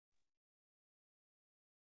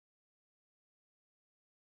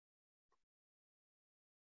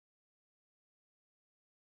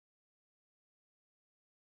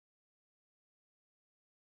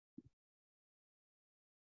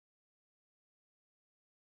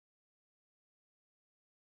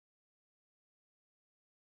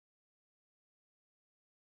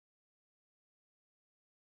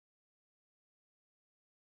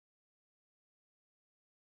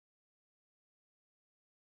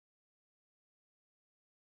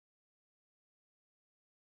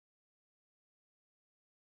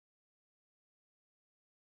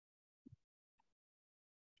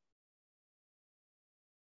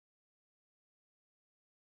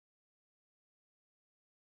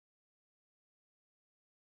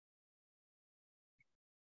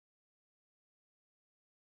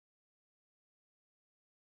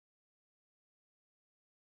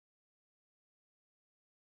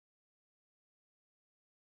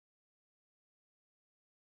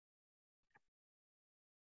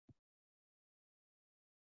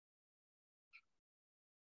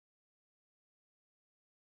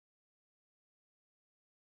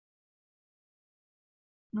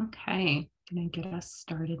Okay, gonna get us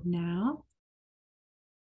started now.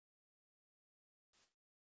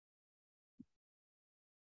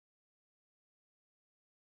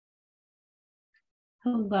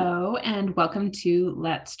 Hello, and welcome to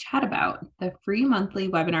Let's Chat About, the free monthly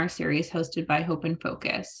webinar series hosted by Hope and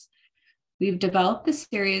Focus. We've developed this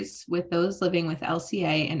series with those living with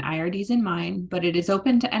LCA and IRDs in mind, but it is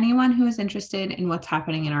open to anyone who is interested in what's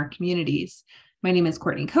happening in our communities. My name is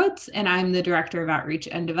Courtney Coates, and I'm the Director of Outreach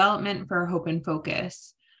and Development for Hope and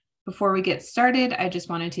Focus. Before we get started, I just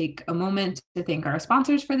want to take a moment to thank our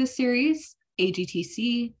sponsors for this series,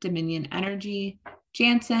 AGTC, Dominion Energy,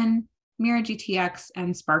 Janssen, Mira GTX,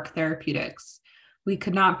 and Spark Therapeutics. We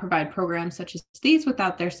could not provide programs such as these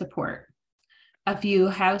without their support. A few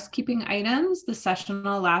housekeeping items. The session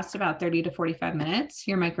will last about 30 to 45 minutes.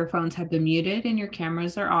 Your microphones have been muted and your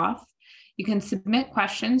cameras are off. You can submit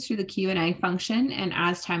questions through the Q&A function, and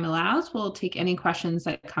as time allows, we'll take any questions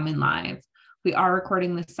that come in live. We are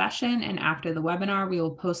recording this session, and after the webinar, we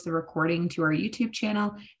will post the recording to our YouTube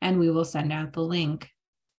channel, and we will send out the link.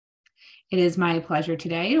 It is my pleasure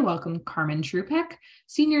today to welcome Karmen Trzupek,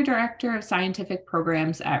 Senior Director of Scientific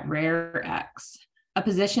Programs at RareX, a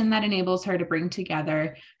position that enables her to bring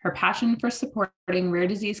together her passion for supporting rare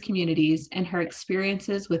disease communities and her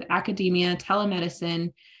experiences with academia,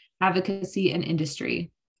 telemedicine, advocacy, and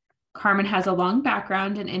industry. Karmen has a long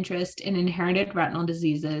background and interest in inherited retinal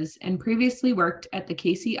diseases and previously worked at the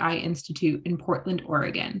Casey Eye Institute in Portland,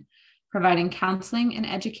 Oregon, providing counseling and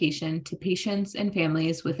education to patients and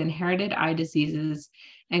families with inherited eye diseases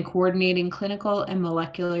and coordinating clinical and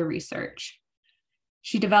molecular research.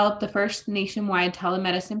 She developed the first nationwide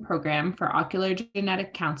telemedicine program for ocular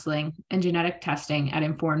genetic counseling and genetic testing at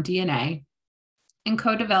Informed DNA, and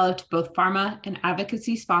co-developed both pharma and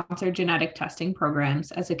advocacy-sponsored genetic testing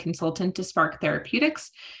programs as a consultant to Spark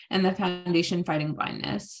Therapeutics and the Foundation Fighting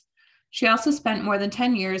Blindness. She also spent more than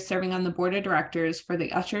 10 years serving on the board of directors for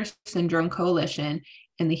the Usher Syndrome Coalition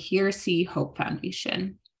and the Hear See Hope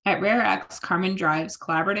Foundation. At RareX, Karmen drives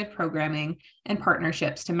collaborative programming and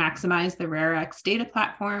partnerships to maximize the RareX data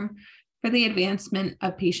platform for the advancement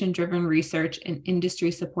of patient-driven research and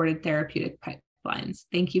industry-supported therapeutic pipelines.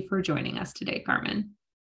 Thank you for joining us today, Karmen.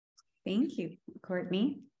 Thank you,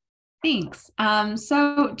 Courtney. Thanks.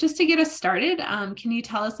 So just to get us started, can you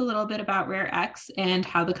tell us a little bit about RareX and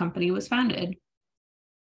how the company was founded?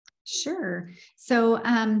 Sure. So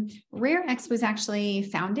RareX was actually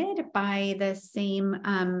founded by the same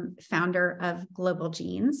founder of Global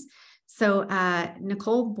Genes. So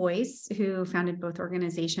Nicole Boyce, who founded both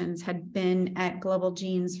organizations, had been at Global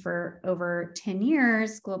Genes for over 10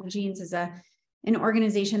 years. Global Genes is an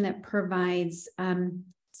organization that provides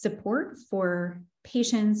support for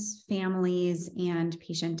patients, families, and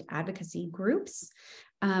patient advocacy groups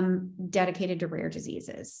dedicated to rare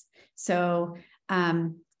diseases. So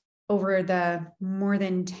over the more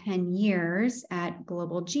than 10 years at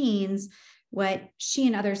Global Genes, what she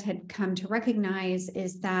and others had come to recognize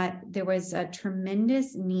is that there was a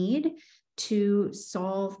tremendous need to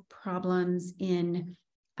solve problems in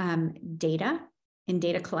data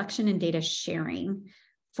collection and data sharing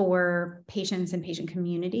for patients and patient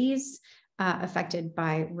communities affected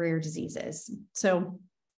by rare diseases. So,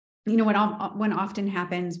 what often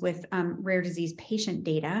happens with rare disease patient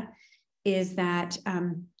data is that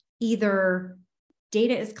either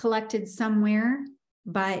data is collected somewhere,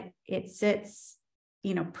 but it sits,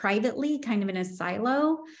 privately, kind of in a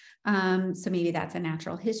silo. So maybe that's a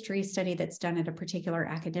natural history study that's done at a particular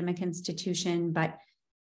academic institution, but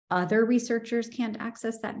other researchers can't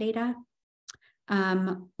access that data.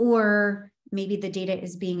 Or maybe the data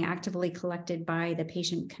is being actively collected by the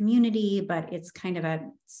patient community, but it's kind of a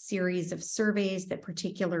series of surveys that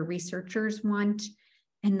particular researchers want.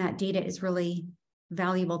 And that data is really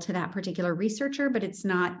valuable to that particular researcher, but it's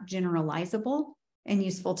not generalizable and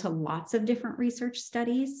useful to lots of different research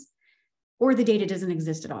studies, or the data doesn't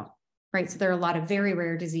exist at all, right? So there are a lot of very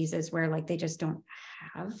rare diseases where they just don't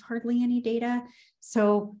have hardly any data.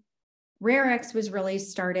 So RareX was really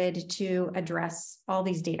started to address all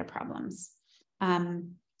these data problems.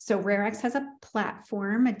 So RareX has a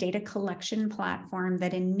platform, a data collection platform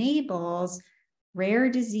that enables rare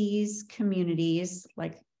disease communities,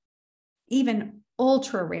 like even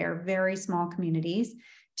ultra rare, very small communities,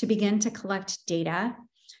 to begin to collect data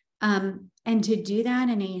and to do that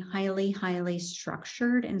in a highly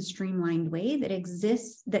structured and streamlined way that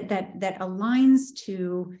exists, that aligns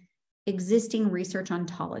to existing research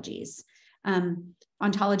ontologies.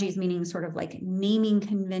 Ontologies meaning sort of like naming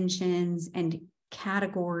conventions and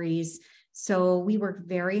categories. So we work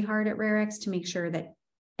very hard at RareX to make sure that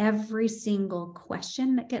every single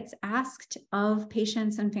question that gets asked of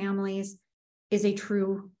patients and families is a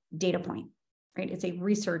true data point, right? It's a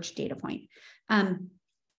research data point.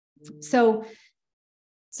 So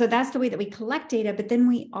that's the way that we collect data, but then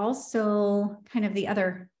we also kind of the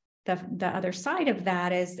other side of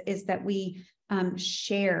that is that we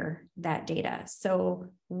share that data. So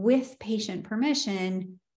with patient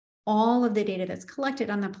permission, all of the data that's collected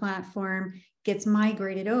on the platform gets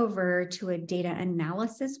migrated over to a data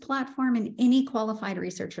analysis platform, and any qualified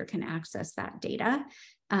researcher can access that data.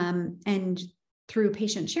 And through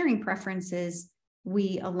patient sharing preferences,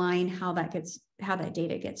 we align how that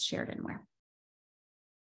data gets shared and where.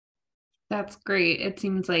 That's great. It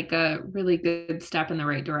seems like a really good step in the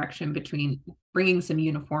right direction between bringing some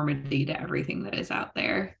uniformity to everything that is out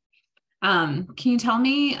there. Can you tell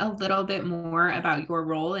me a little bit more about your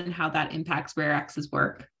role and how that impacts RareX's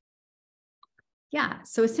work? Yeah.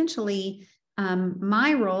 So essentially,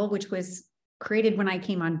 my role, which was created when I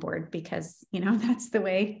came on board, because that's the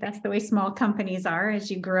way small companies are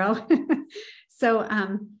as you grow. So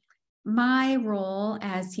my role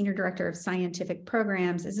as Senior Director of Scientific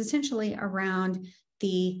Programs is essentially around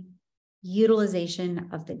the utilization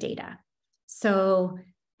of the data. So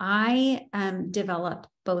I develop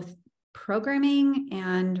both programming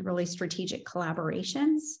and really strategic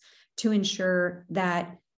collaborations to ensure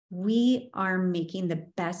that we are making the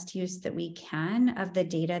best use that we can of the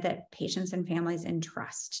data that patients and families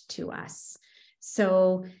entrust to us.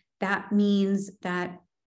 So that means that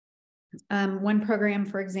one program,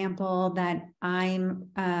 for example, that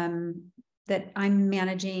I'm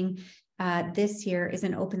managing this year is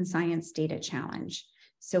an open science data challenge.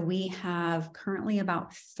 So we have currently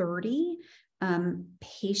about 30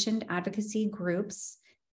 patient advocacy groups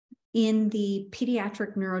in the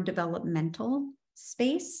pediatric neurodevelopmental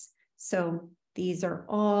space. So these are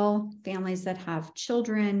all families that have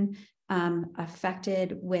children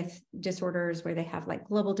affected with disorders where they have like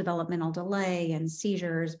global developmental delay and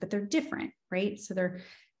seizures, but they're different, right? So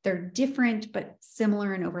they're different, but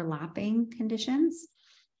similar and overlapping conditions.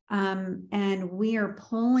 And we are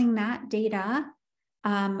pulling that data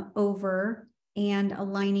over and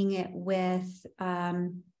aligning it with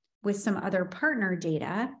some other partner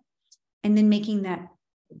data, and then making that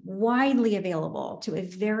widely available to a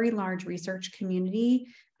very large research community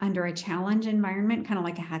under a challenge environment, kind of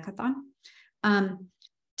like a hackathon,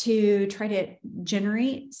 to try to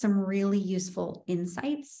generate some really useful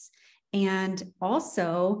insights, and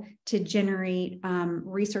also to generate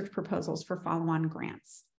research proposals for follow-on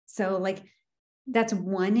grants. So like, that's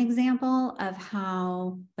one example of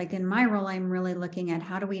how, like in my role, I'm really looking at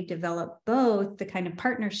how do we develop both the kind of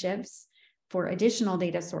partnerships for additional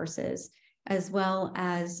data sources, as well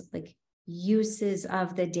as like uses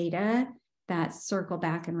of the data that circle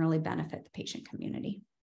back and really benefit the patient community.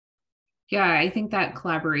 Yeah, I think that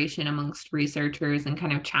collaboration amongst researchers and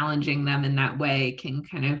kind of challenging them in that way can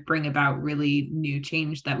kind of bring about really new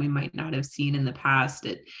change that we might not have seen in the past.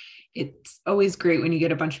 It's always great when you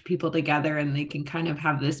get a bunch of people together and they can kind of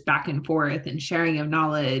have this back and forth and sharing of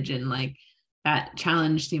knowledge, and like that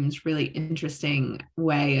challenge seems really interesting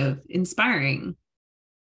way of inspiring.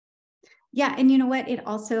 Yeah. And you know what? It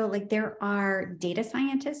also, like, there are data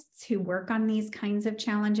scientists who work on these kinds of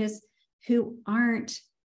challenges who aren't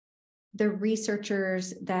the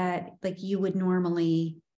researchers that like you would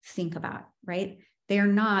normally think about, right? They are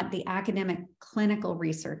not the academic clinical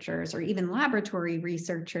researchers or even laboratory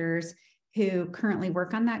researchers who currently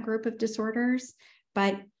work on that group of disorders,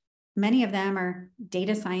 but many of them are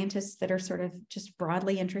data scientists that are sort of just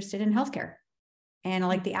broadly interested in healthcare and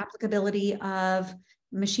like the applicability of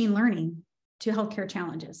machine learning to healthcare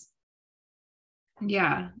challenges.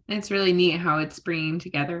 Yeah, it's really neat how it's bringing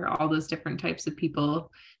together all those different types of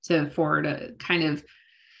people to forward a kind of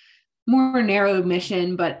more narrow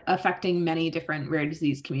mission, but affecting many different rare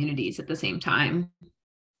disease communities at the same time.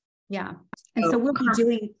 Yeah. And so we'll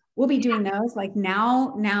be doing those like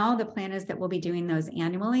now the plan is that we'll be doing those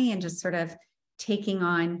annually and just sort of taking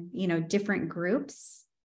on, different groups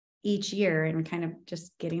each year and kind of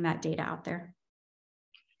just getting that data out there.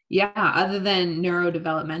 Yeah. Other than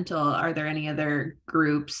neurodevelopmental, are there any other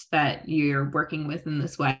groups that you're working with in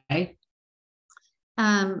this way?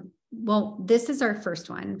 Well, this is our first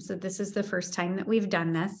one. So this is the first time that we've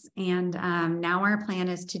done this. And now our plan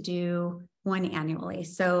is to do one annually.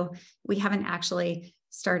 So we haven't actually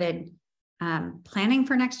started planning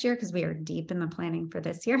for next year because we are deep in the planning for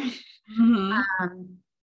this year. Mm-hmm.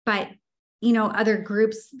 But, other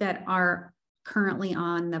groups that are currently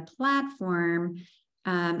on the platform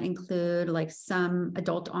include like some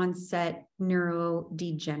adult onset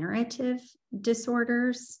neurodegenerative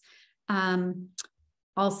disorders.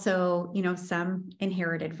 Also, some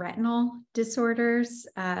inherited retinal disorders.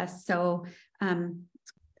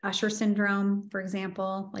 Usher syndrome, for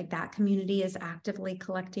example, like that community is actively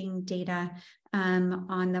collecting data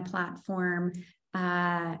on the platform.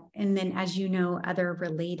 And then, as you know, other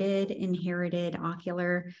related inherited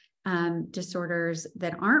ocular disorders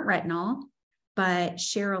that aren't retinal, but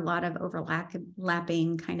share a lot of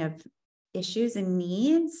overlapping kind of issues and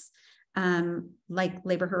needs, like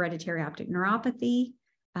Leber hereditary optic neuropathy.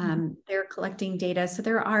 They're collecting data. So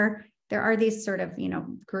there are these sort of,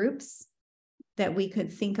 groups that we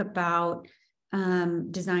could think about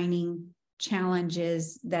designing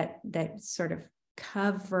challenges that sort of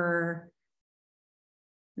cover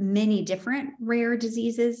many different rare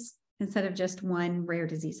diseases instead of just one rare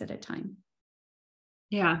disease at a time.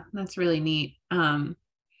 Yeah, that's really neat.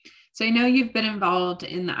 So I know you've been involved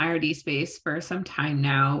in the IRD space for some time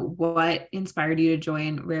now. What inspired you to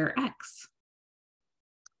join Rare X?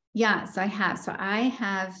 Yeah, so I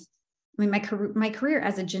have, my career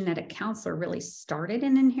as a genetic counselor really started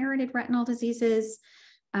in inherited retinal diseases.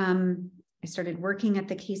 I started working at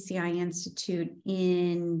the KCI Institute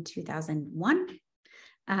in 2001.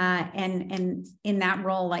 And in that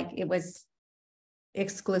role, like it was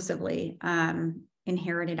exclusively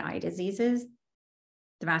inherited eye diseases,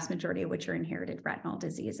 the vast majority of which are inherited retinal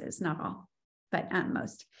diseases, not all, but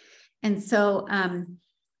most. And so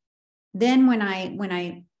then when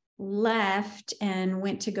I left and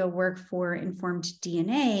went to go work for Informed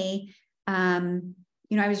DNA,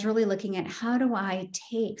 I was really looking at how do I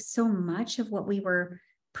take so much of what we were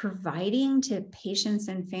providing to patients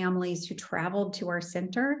and families who traveled to our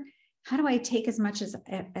center, how do I take as much as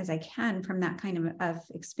I can from that kind of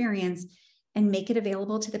experience and make it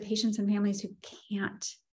available to the patients and families who can't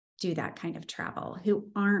do that kind of travel, who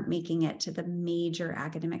aren't making it to the major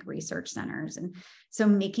academic research centers. And so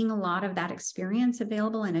making a lot of that experience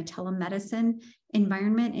available in a telemedicine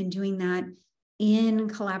environment and doing that in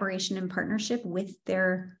collaboration and partnership with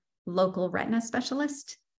their local retina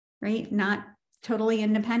specialist, right? Not totally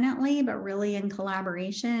independently, but really in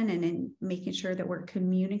collaboration and in making sure that we're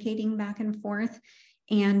communicating back and forth.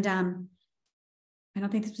 And I don't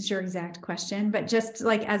think this was your exact question, but just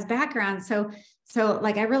like as background. So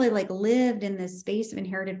like I really like lived in this space of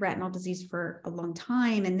inherited retinal disease for a long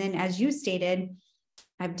time. And then as you stated,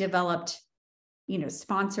 I've developed,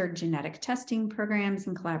 sponsored genetic testing programs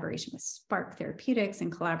in collaboration with Spark Therapeutics,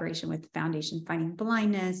 in collaboration with Foundation Fighting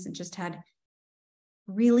Blindness, and just had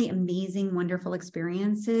really amazing, wonderful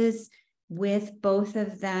experiences with both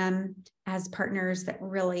of them as partners that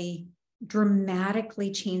really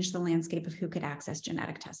dramatically changed the landscape of who could access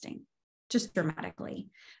genetic testing, just dramatically.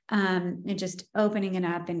 And just opening it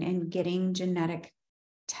up and getting genetic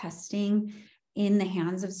testing in the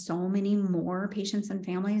hands of so many more patients and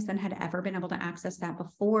families than had ever been able to access that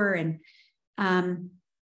before. And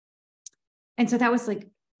so that was like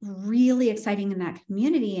really exciting in that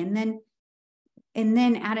community. And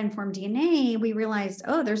then at Informed DNA, we realized,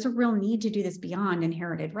 oh, there's a real need to do this beyond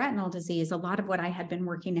inherited retinal disease. A lot of what I had been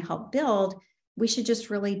working to help build, we should just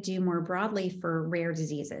really do more broadly for rare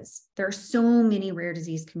diseases. There are so many rare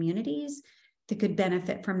disease communities that could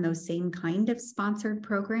benefit from those same kind of sponsored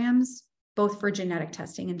programs, both for genetic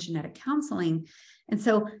testing and genetic counseling. And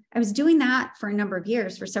so I was doing that for a number of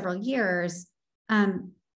years, for several years.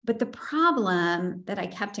 But the problem that I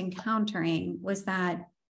kept encountering was that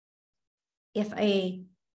if a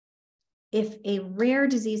rare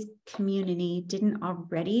disease community didn't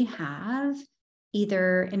already have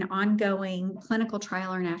either an ongoing clinical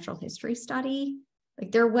trial or natural history study,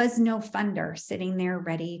 like there was no funder sitting there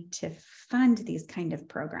ready to fund these kind of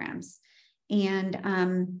programs. And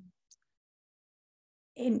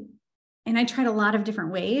I tried a lot of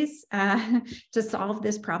different ways to solve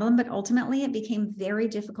this problem, but ultimately it became very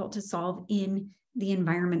difficult to solve in the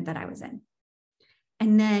environment that I was in.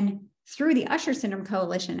 And then through the Usher Syndrome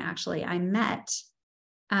Coalition, actually, I met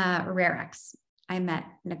RareX. I met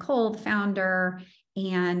Nicole, the founder,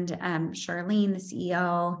 and Charlene, the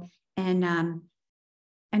CEO, and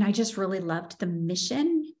I just really loved the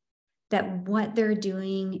mission that what they're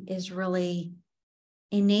doing is really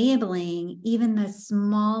enabling even the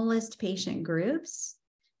smallest patient groups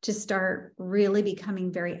to start really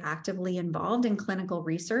becoming very actively involved in clinical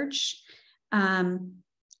research, and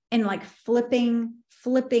like flipping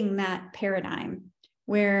that paradigm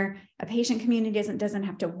where a patient community doesn't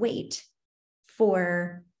have to wait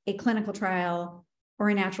for a clinical trial or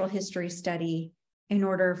a natural history study in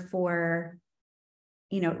order for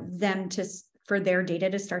for their data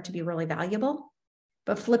to start to be really valuable,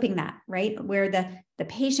 but flipping that, right, where the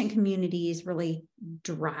patient communities really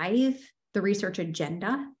drive the research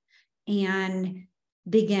agenda, and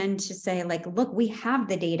begin to say, like, look, we have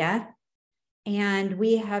the data, and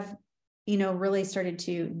we have, really started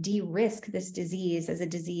to de-risk this disease as a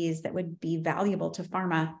disease that would be valuable to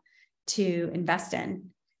pharma to invest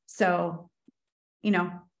in. So,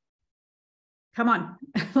 come on,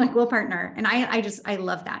 like, we'll partner. And I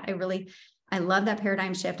love that. I love that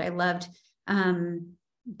paradigm shift. I loved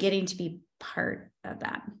getting to be part of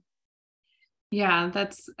that. Yeah,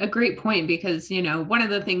 that's a great point because, one of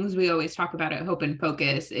the things we always talk about at Hope and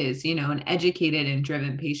Focus is, an educated and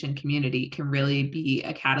driven patient community can really be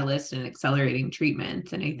a catalyst in accelerating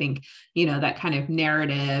treatments. And I think, that kind of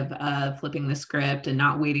narrative of flipping the script and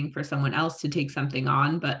not waiting for someone else to take something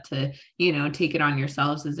on, but to, take it on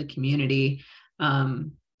yourselves as a community.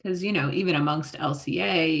 Because, even amongst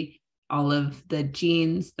LCA, all of the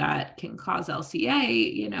genes that can cause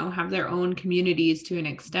LCA, have their own communities to an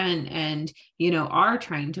extent and, are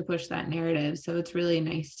trying to push that narrative. So it's really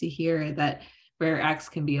nice to hear that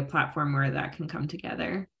RareX can be a platform where that can come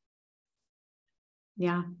together.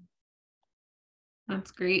 Yeah.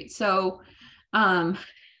 That's great. So,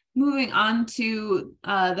 moving on to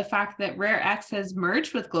the fact that RareX has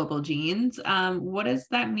merged with Global Genes, what does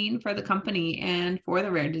that mean for the company and for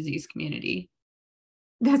the rare disease community?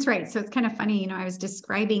 That's right. So it's kind of funny, I was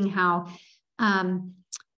describing how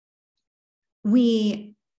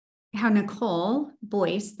Nicole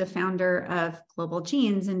Boyce, the founder of Global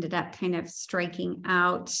Genes, ended up kind of striking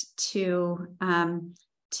out to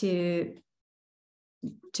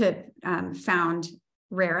found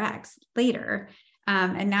RareX later.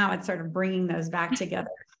 And now it's sort of bringing those back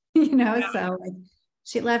together, so like,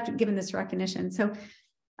 she left given this recognition. So,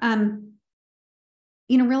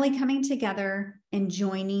 really coming together and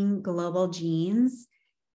joining Global Genes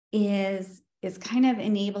is kind of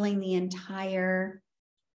enabling the entire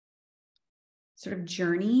sort of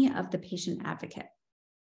journey of the patient advocate.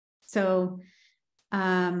 So,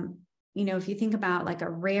 if you think about like a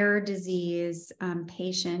rare disease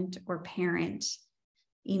patient or parent,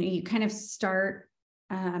 you kind of start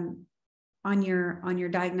on your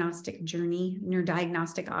diagnostic journey, in your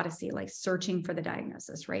diagnostic odyssey, like searching for the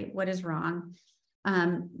diagnosis, right? What is wrong?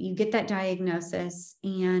 You get that diagnosis,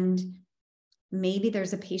 and maybe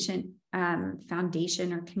there's a patient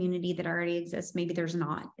foundation or community that already exists. Maybe there's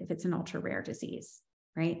not, if it's an ultra rare disease,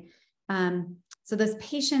 right? So those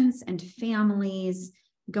patients and families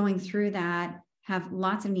going through that have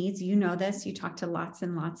lots of needs. This, you talk to lots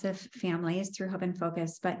and lots of families through Hope and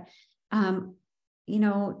Focus, but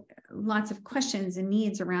lots of questions and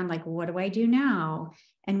needs around, like, what do I do now?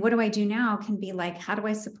 And what do I do now can be like, how do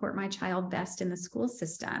I support my child best in the school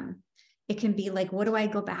system? It can be like, what do I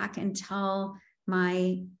go back and tell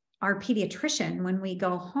our pediatrician when we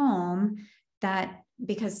go home, that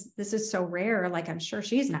because this is so rare, like, I'm sure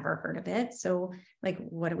she's never heard of it. So like,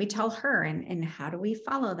 what do we tell her, and how do we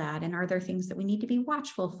follow that? And are there things that we need to be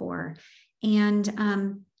watchful for?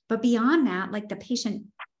 And, but beyond that, like, the patient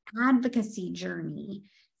advocacy journey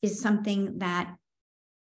is something that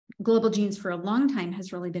Global Genes for a long time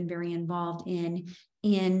has really been very involved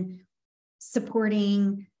in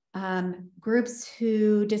supporting groups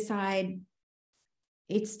who decide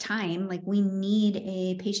it's time, like, we need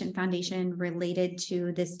a patient foundation related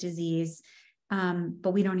to this disease,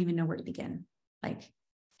 but we don't even know where to begin. Like,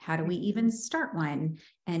 how do we even start one?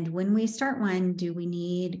 And when we start one, do we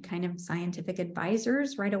need kind of scientific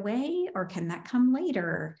advisors right away, or can that come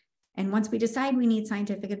later? And once we decide we need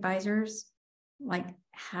scientific advisors, like,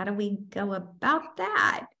 how do we go about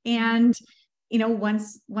that? And,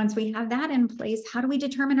 once we have that in place, how do we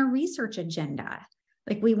determine a research agenda?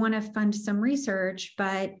 Like, we want to fund some research,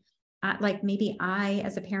 but like, maybe I,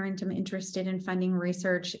 as a parent, am interested in funding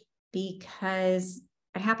research because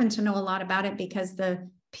I happen to know a lot about it because the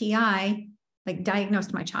PI like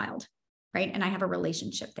diagnosed my child, right? And I have a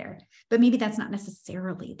relationship there, but maybe that's not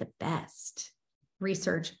necessarily the best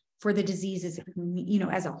research for the diseases,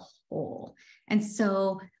 as a whole. And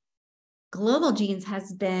so Global Genes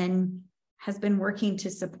has been working to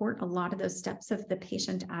support a lot of those steps of the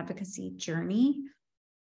patient advocacy journey.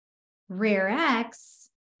 RareX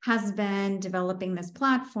has been developing this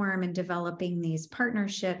platform and developing these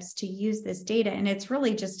partnerships to use this data. And it's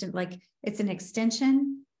really just like, it's an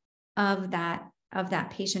extension of that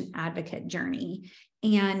patient advocate journey.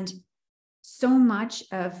 And so much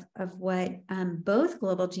of what both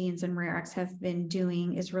Global Genes and RareX have been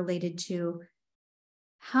doing is related to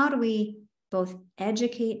how do we both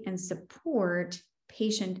educate and support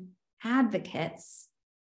patient advocates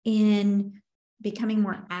in becoming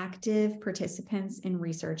more active participants in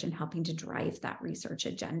research and helping to drive that research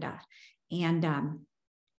agenda. And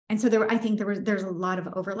so I think there's a lot of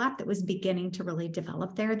overlap that was beginning to really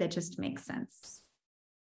develop there that just makes sense.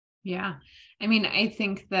 Yeah. I mean, I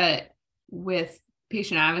think that with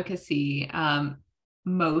patient advocacy,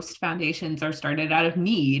 most foundations are started out of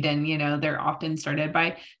need, and they're often started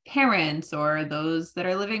by parents or those that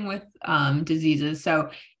are living with diseases. So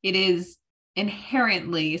it is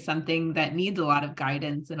inherently something that needs a lot of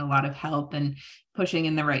guidance and a lot of help and pushing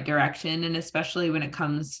in the right direction. And especially when it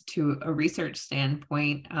comes to a research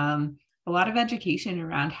standpoint, a lot of education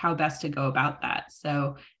around how best to go about that.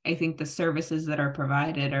 So I think the services that are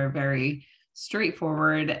provided are very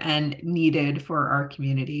straightforward and needed for our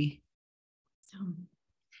community.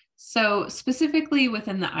 So specifically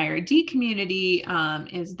within the IRD community, are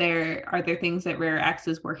there things that RareX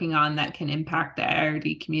is working on that can impact the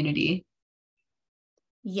IRD community?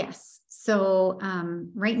 Yes. So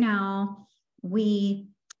right now it's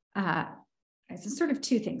sort of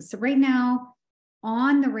two things. So right now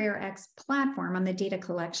on the RareX platform, on the data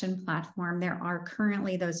collection platform, there are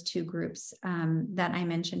currently those two groups that I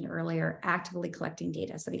mentioned earlier actively collecting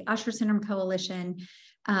data. So the Usher Syndrome Coalition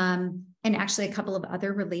and actually a couple of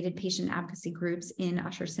other related patient advocacy groups in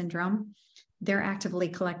Usher syndrome, they're actively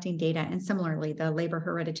collecting data. And similarly, the Labor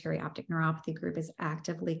Hereditary Optic Neuropathy group is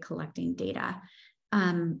actively collecting data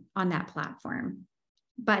on that platform.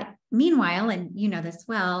 But meanwhile, and you know this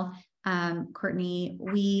well, Courtney,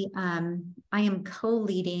 I am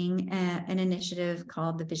co-leading an initiative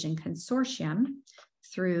called the Vision Consortium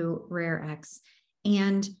through RareX.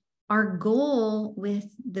 And our goal with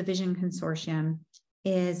the Vision Consortium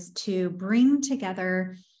is to bring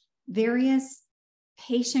together various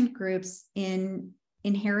patient groups in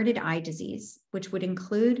inherited eye disease, which would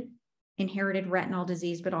include inherited retinal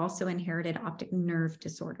disease, but also inherited optic nerve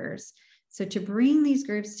disorders. So to bring these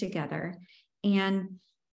groups together and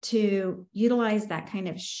to utilize that kind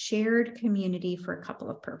of shared community for a couple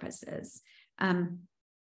of purposes.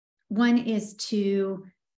 One is to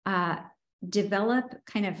develop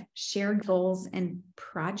kind of shared goals and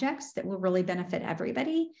projects that will really benefit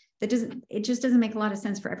everybody. It just doesn't make a lot of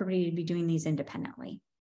sense for everybody to be doing these independently,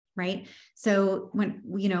 right? So when,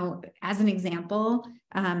 as an example,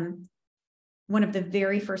 one of the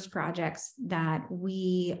very first projects that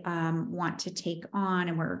we want to take on,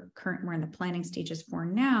 and we're in the planning stages for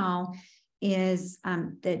now, is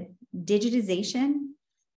the digitization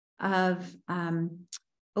of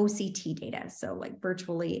OCT data. So like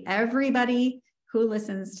virtually everybody who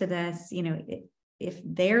listens to this, if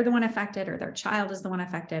they're the one affected or their child is the one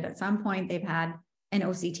affected, at some point they've had an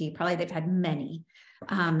OCT, probably they've had many.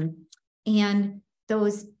 And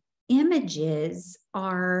those images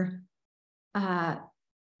are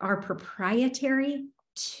proprietary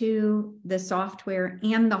to the software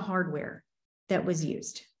and the hardware that was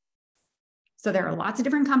used. So there are lots of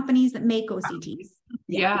different companies that make OCTs.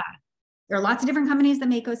 Yeah. There are lots of different companies that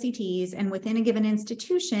make OCTs, and within a given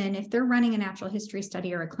institution, if they're running a natural history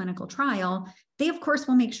study or a clinical trial, they of course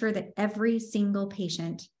will make sure that every single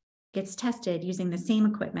patient gets tested using the same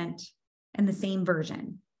equipment and the same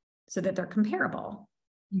version so that they're comparable,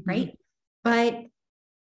 right? But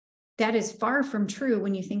that is far from true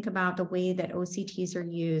when you think about the way that OCTs are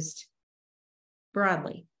used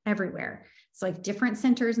broadly everywhere. It's like different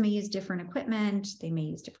centers may use different equipment, they may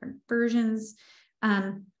use different versions.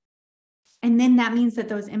 And then that means that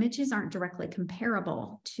those images aren't directly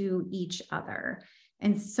comparable to each other.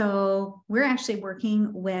 And so we're actually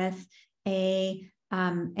working with an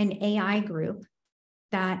AI group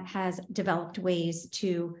that has developed ways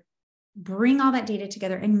to bring all that data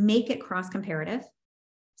together and make it cross-comparative.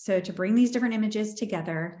 So to bring these different images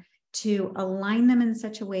together, to align them in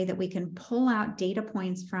such a way that we can pull out data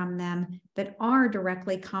points from them that are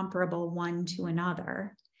directly comparable one to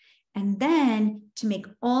another. And then to make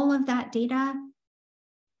all of that data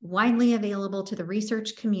widely available to the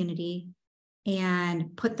research community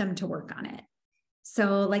and put them to work on it.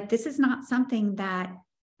 So like, this is not something that,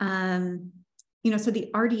 so the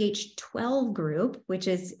RDH12 group, which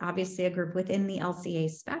is obviously a group within the LCA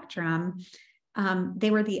spectrum, they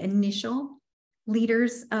were the initial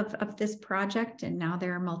leaders of this project, and now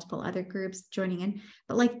there are multiple other groups joining in.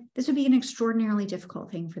 But like, this would be an extraordinarily difficult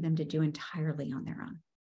thing for them to do entirely on their own.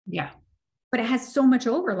 Yeah. But it has so much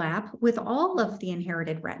overlap with all of the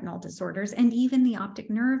inherited retinal disorders and even the optic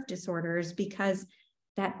nerve disorders, because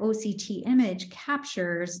that OCT image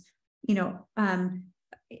captures,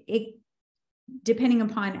 it, depending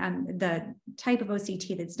upon the type of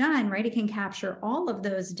OCT that's done, right, it can capture all of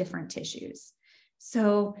those different tissues.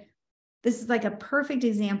 So this is like a perfect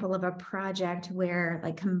example of a project where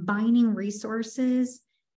like combining resources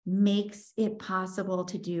makes it possible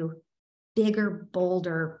to do bigger,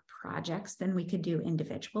 bolder projects than we could do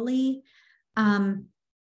individually. And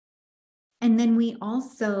then we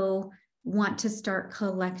also want to start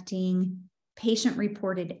collecting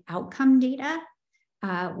patient-reported outcome data,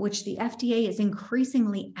 which the FDA is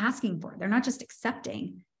increasingly asking for. They're not just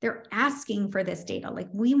accepting, they're asking for this data. Like,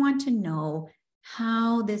 we want to know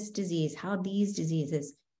how these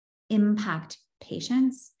diseases impact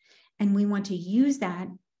patients, and we want to use that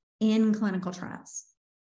in clinical trials.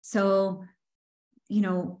 So,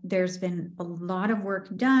 there's been a lot of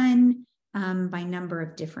work done by a number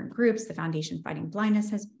of different groups. The Foundation Fighting Blindness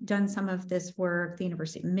has done some of this work. The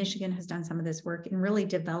University of Michigan has done some of this work in really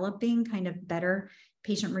developing kind of better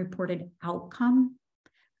patient-reported outcome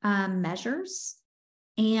measures.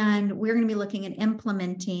 And we're going to be looking at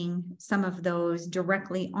implementing some of those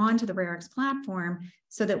directly onto the RareX platform,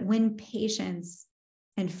 so that when patients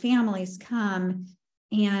and families come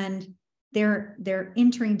and they're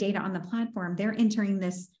entering data on the platform, they're answering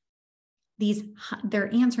these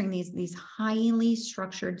highly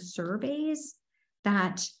structured surveys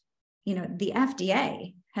that, the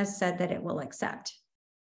FDA has said that it will accept,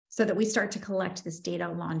 so that we start to collect this data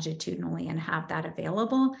longitudinally and have that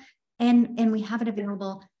available. And we have it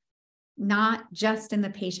available not just in the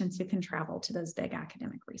patients who can travel to those big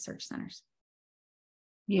academic research centers.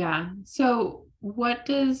 Yeah. So what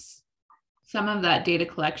does some of that data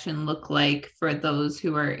collection look like for those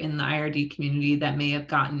who are in the IRD community that may have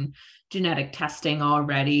gotten genetic testing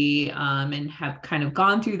already and have kind of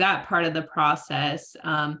gone through that part of the process?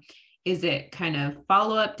 Is it kind of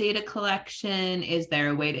follow-up data collection? Is there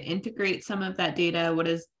a way to integrate some of that data? What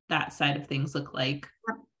does that side of things look like?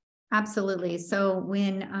 Absolutely. So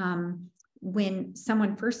when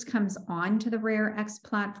someone first comes onto the RareX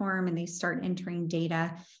platform and they start entering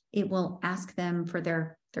data, it will ask them for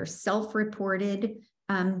their self-reported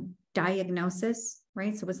diagnosis,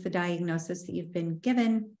 right? So what's the diagnosis that you've been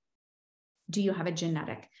given? Do you have a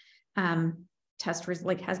genetic test result?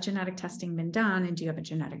 Like, has genetic testing been done? And do you have a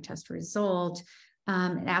genetic test result?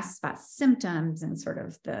 It asks about symptoms and sort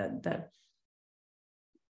of the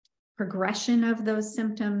progression of those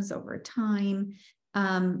symptoms over time.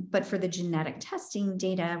 But for the genetic testing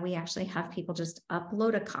data, we actually have people just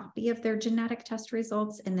upload a copy of their genetic test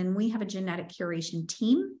results. And then we have a genetic curation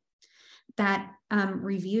team that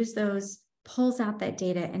reviews those, pulls out that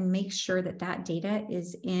data, and makes sure that that data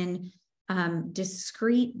is in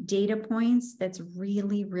discrete data points that's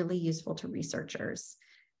really, really useful to researchers.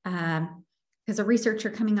 Because a researcher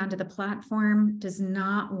coming onto the platform does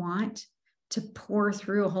not want to pour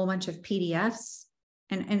through a whole bunch of PDFs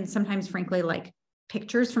and sometimes, frankly, like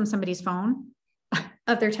pictures from somebody's phone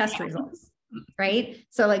of their test results, right?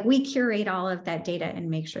 So like, we curate all of that data and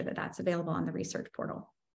make sure that that's available on the research portal.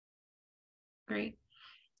 Great.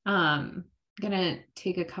 I'm going to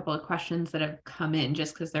take a couple of questions that have come in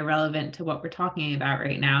just because they're relevant to what we're talking about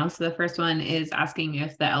right now. So the first one is asking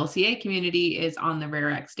if the LCA community is on the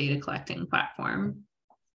RareX data collecting platform.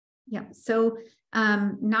 Yeah, so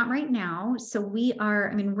not right now. So we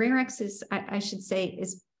are, RareX is, I should say,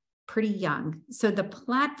 is pretty young. So the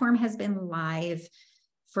platform has been live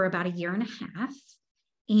for about 1.5 years.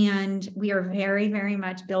 And we are very, very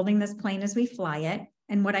much building this plane as we fly it.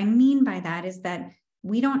 And what I mean by that is that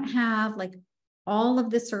we don't have like all of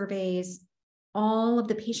the surveys, all of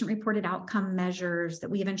the patient-reported outcome measures that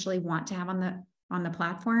we eventually want to have on the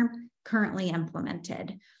platform currently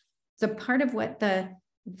implemented. So part of what the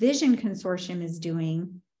Vision Consortium is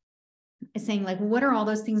doing is saying, like, what are all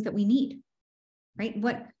those things that we need, right?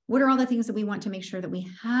 What are all the things that we want to make sure that we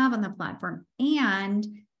have on the platform? And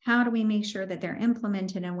how do we make sure that they're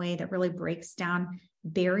implemented in a way that really breaks down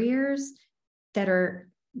barriers that are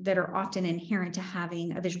often inherent to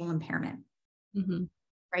having a visual impairment,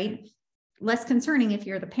 right? Less concerning if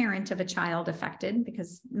you're the parent of a child affected,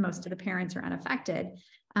 because most of the parents are unaffected.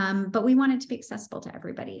 But we want it to be accessible to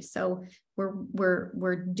everybody. So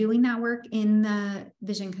we're doing that work in the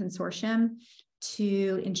Vision Consortium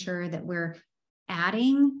to ensure that we're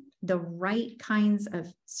adding the right kinds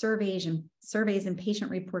of surveys and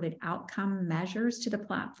patient-reported outcome measures to the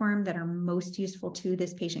platform that are most useful to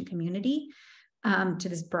this patient community, to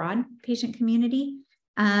this broad patient community.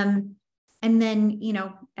 And then,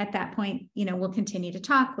 at that point, we'll continue to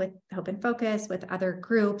talk with Hope and Focus, with other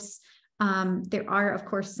groups. There are, of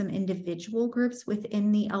course, some individual groups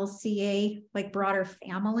within the LCA, like broader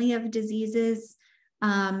family of diseases,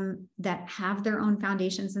 that have their own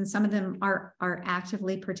foundations, and some of them are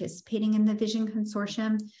actively participating in the Vision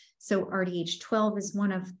Consortium. So RDH12 is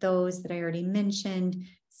one of those that I already mentioned.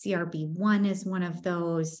 CRB1 is one of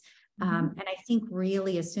those. And I think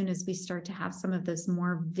really, as soon as we start to have some of those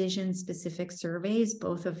more vision-specific surveys,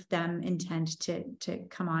 both of them intend to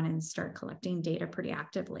come on and start collecting data pretty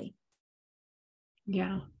actively.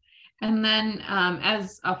 Yeah. And then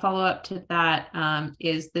as a follow-up to that,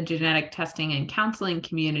 is the genetic testing and counseling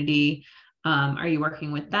community. Are you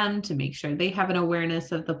working with them to make sure they have an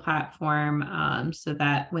awareness of the platform so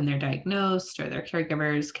that when they're diagnosed or their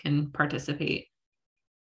caregivers can participate?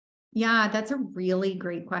 Yeah, that's a really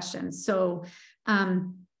great question. So I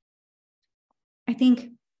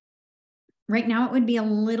think right now it would be a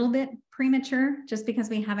little bit premature just because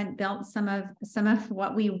we haven't built some of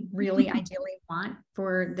what we really ideally want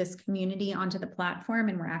for this community onto the platform,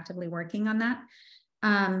 and we're actively working on that.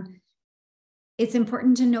 It's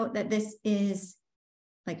important to note that this is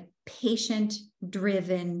like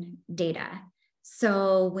patient-driven data.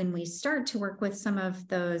 So when we start to work with some of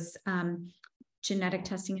those genetic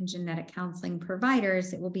testing and genetic counseling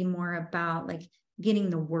providers, it will be more about like getting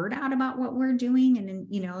the word out about what we're doing and,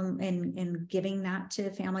 you know, and giving that to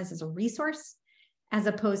families as a resource, as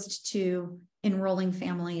opposed to enrolling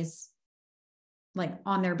families like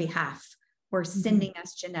on their behalf or sending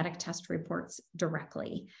us genetic test reports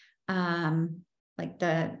directly. Like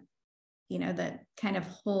the, you know, the kind of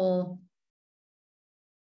whole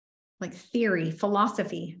like theory,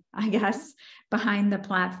 philosophy, I guess, behind the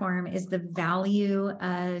platform is the value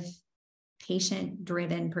of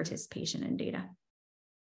patient-driven participation in data.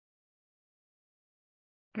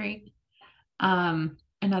 Great.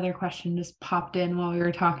 Another question just popped in while we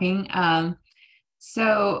were talking.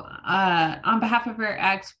 So on behalf of Rare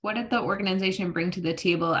X, what did the organization bring to the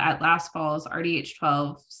table at last fall's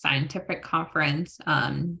RDH12 scientific conference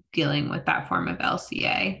dealing with that form of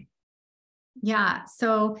LCA? Yeah,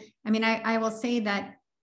 so I mean, I will say that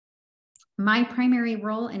my primary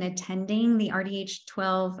role in attending the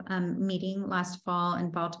RDH12 meeting last fall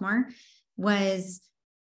in Baltimore was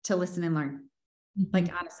to listen and learn.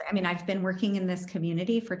 Like, honestly, I mean, I've been working in this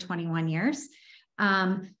community for 21 years,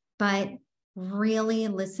 but really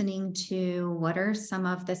listening to what are some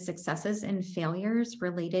of the successes and failures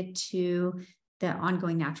related to the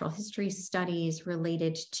ongoing natural history studies,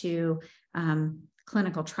 related to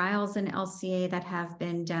clinical trials in LCA that have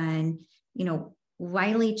been done. You know,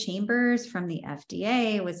 Wiley Chambers from the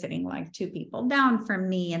FDA was sitting like 2 people down from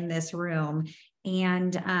me in this room.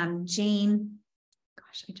 And Jane,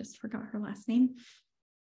 gosh, I just forgot her last name.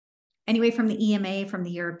 Anyway, from the EMA, from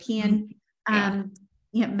the European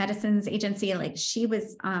you know, Medicines Agency, like she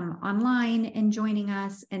was online and joining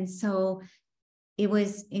us. And so it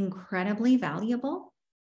was incredibly valuable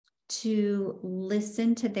to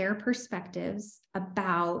listen to their perspectives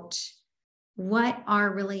about what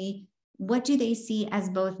do they see as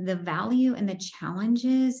both the value and the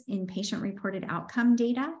challenges in patient-reported outcome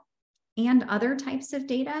data and other types of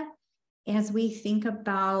data as we think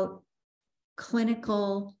about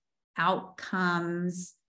clinical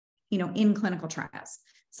outcomes, you know, in clinical trials.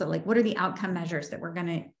 So like, what are the outcome measures that we're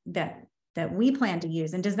going to, that we plan to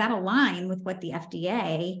use? And does that align with what the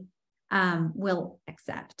FDA will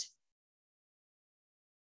accept?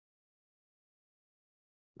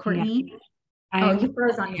 Courtney? Yeah. You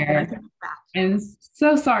froze on me. I'm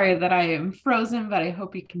so sorry that I am frozen, but I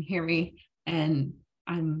hope you can hear me. And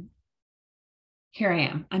here I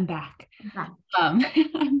am. I'm back.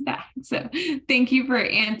 I'm back. So thank you for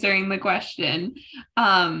answering the question.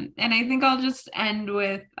 And I think I'll just end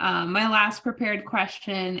with my last prepared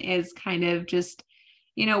question is kind of just,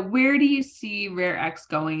 you know, where do you see Rare X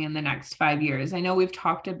going in the next 5 years? I know we've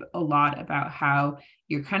talked a lot about how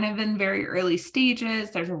you're kind of in very early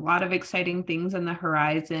stages. There's a lot of exciting things on the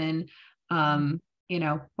horizon. You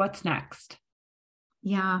know, what's next?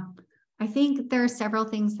 Yeah, I think there are several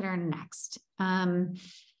things that are next.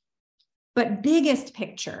 But biggest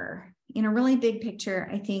picture, you know, really big picture,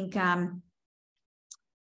 I think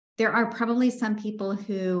there are probably some people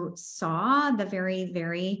who saw the very,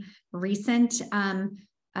 very recent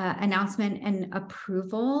announcement and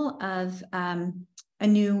approval of a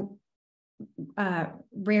new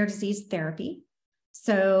rare disease therapy.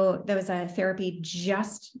 So there was a therapy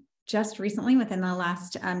just recently, within the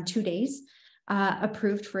last 2 days,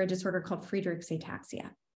 approved for a disorder called Friedreich's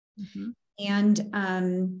ataxia.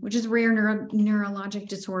 And which is a rare neurologic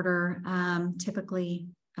disorder, typically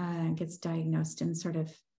gets diagnosed in sort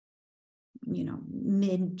of, you know,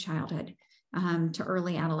 mid-childhood to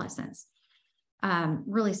early adolescence.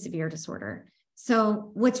 Really severe disorder. So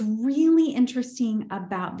what's really interesting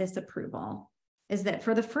about this approval is that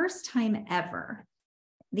for the first time ever,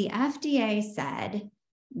 the FDA said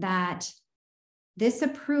that this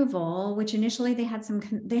approval, which initially they had some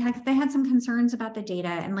concerns about the data,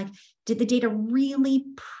 and like, did the data really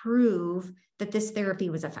prove that this therapy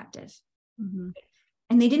was effective? And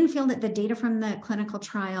they didn't feel that the data from the clinical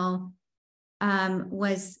trial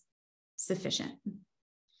was sufficient.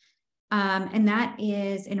 And that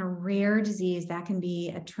is in a rare disease, that can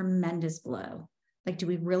be a tremendous blow. Like, do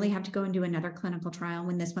we really have to go and do another clinical trial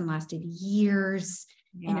when this one lasted years?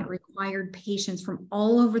 And it required patients from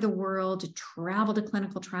all over the world to travel to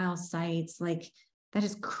clinical trial sites? Like, that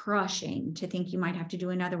is crushing to think you might have to do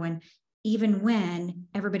another one, even when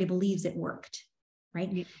everybody believes it worked,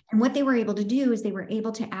 right? Yeah. And what they were able to do is they were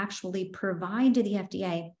able to actually provide to the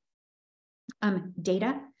FDA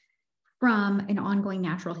data from an ongoing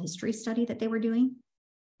natural history study that they were doing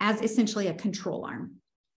as essentially a control arm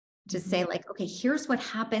to say, like, okay, here's what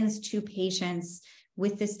happens to patients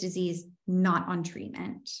with this disease not on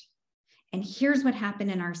treatment. And here's what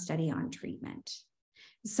happened in our study on treatment.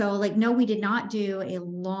 So, like, no, we did not do a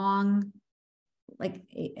long, like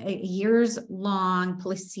a years long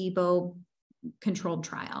placebo controlled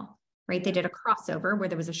trial, right? They did a crossover where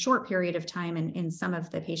there was a short period of time in some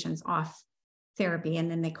of the patients off therapy, and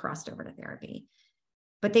then they crossed over to therapy.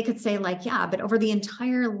 But they could say, like, yeah, but over the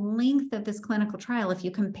entire length of this clinical trial, if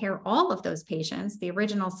you compare all of those patients, the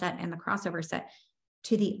original set and the crossover set,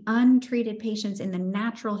 to the untreated patients in the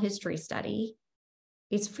natural history study,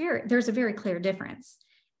 there's a very clear difference.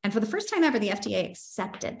 And for the first time ever, the FDA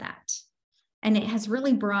accepted that. And it has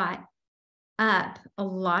really brought up a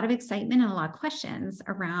lot of excitement and a lot of questions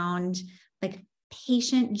around, like,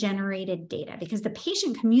 patient-generated data, because the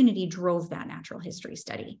patient community drove that natural history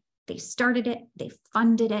study. They started it, they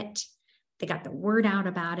funded it, they got the word out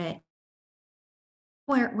about it.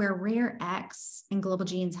 Where Rare X and Global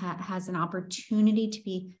Genes has an opportunity to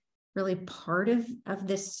be really part of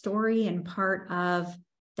this story and part of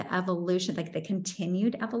the evolution, like the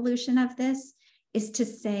continued evolution of this, is to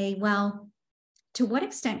say, well, to what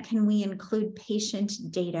extent can we include patient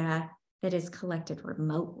data that is collected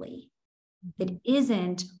remotely? That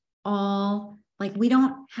isn't all, like, we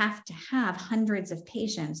don't have to have hundreds of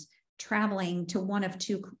patients traveling to one of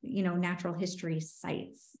two, natural history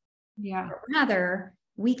sites. Yeah. But rather,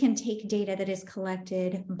 we can take data that is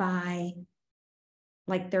collected by,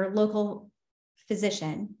 like, their local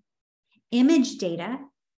physician, image data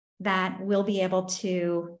that we'll be able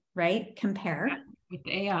to, right, compare with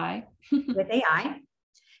AI. With AI.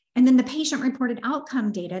 And then the patient reported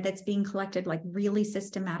outcome data that's being collected, like, really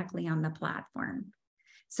systematically on the platform.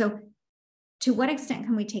 So to what extent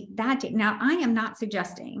can we take that data? Now, I am not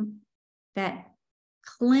suggesting that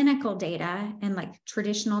clinical data and, like,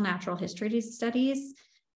 traditional natural history studies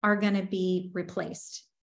are going to be replaced.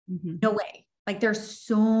 No way. Like, there's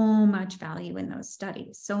so much value in those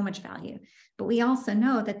studies, so much value. But we also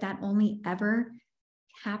know that only ever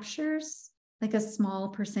captures, like, a small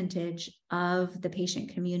percentage of the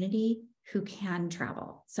patient community who can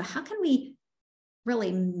travel. So how can we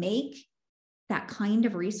really make that kind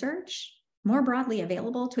of research more broadly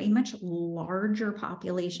available to a much larger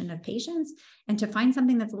population of patients, and to find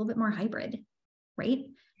something that's a little bit more hybrid, right?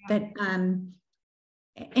 Yeah. That,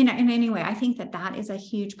 and anyway, I think that is a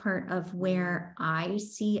huge part of where I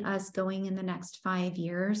see us going in the next 5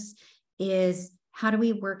 years, is how do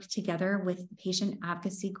we work together with patient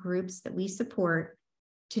advocacy groups that we support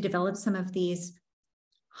to develop some of these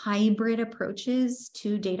hybrid approaches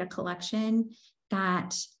to data collection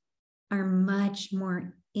that are much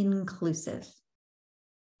more inclusive.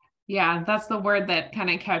 Yeah, that's the word that kind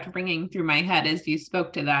of kept ringing through my head as you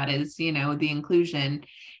spoke to that, is, the inclusion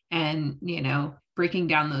and, breaking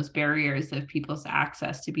down those barriers of people's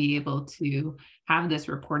access to be able to have this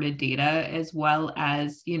reported data, as well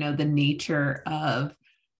as, the nature of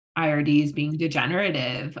IRDs being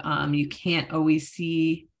degenerative. You can't always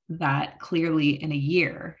see that clearly in a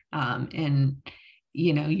year. And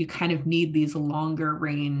you kind of need these longer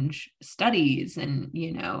range studies and,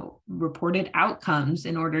 reported outcomes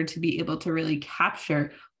in order to be able to really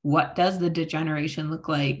capture what does the degeneration look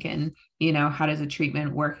like, and, how does a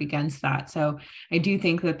treatment work against that? So I do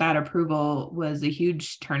think that approval was a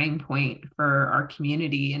huge turning point for our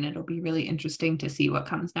community, and it'll be really interesting to see what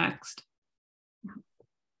comes next.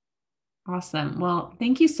 Awesome. Well,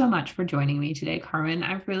 thank you so much for joining me today, Karmen.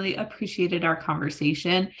 I've really appreciated our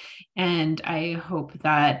conversation, and I hope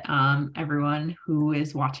that everyone who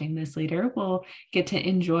is watching this later will get to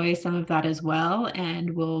enjoy some of that as well,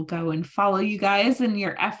 and will go and follow you guys in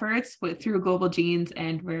your efforts through Global Genes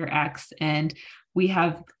and Rare X. And we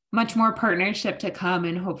have much more partnership to come,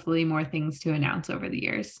 and hopefully more things to announce over the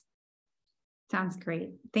years. Sounds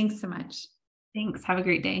great. Thanks so much. Thanks. Have a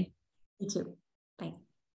great day. You too.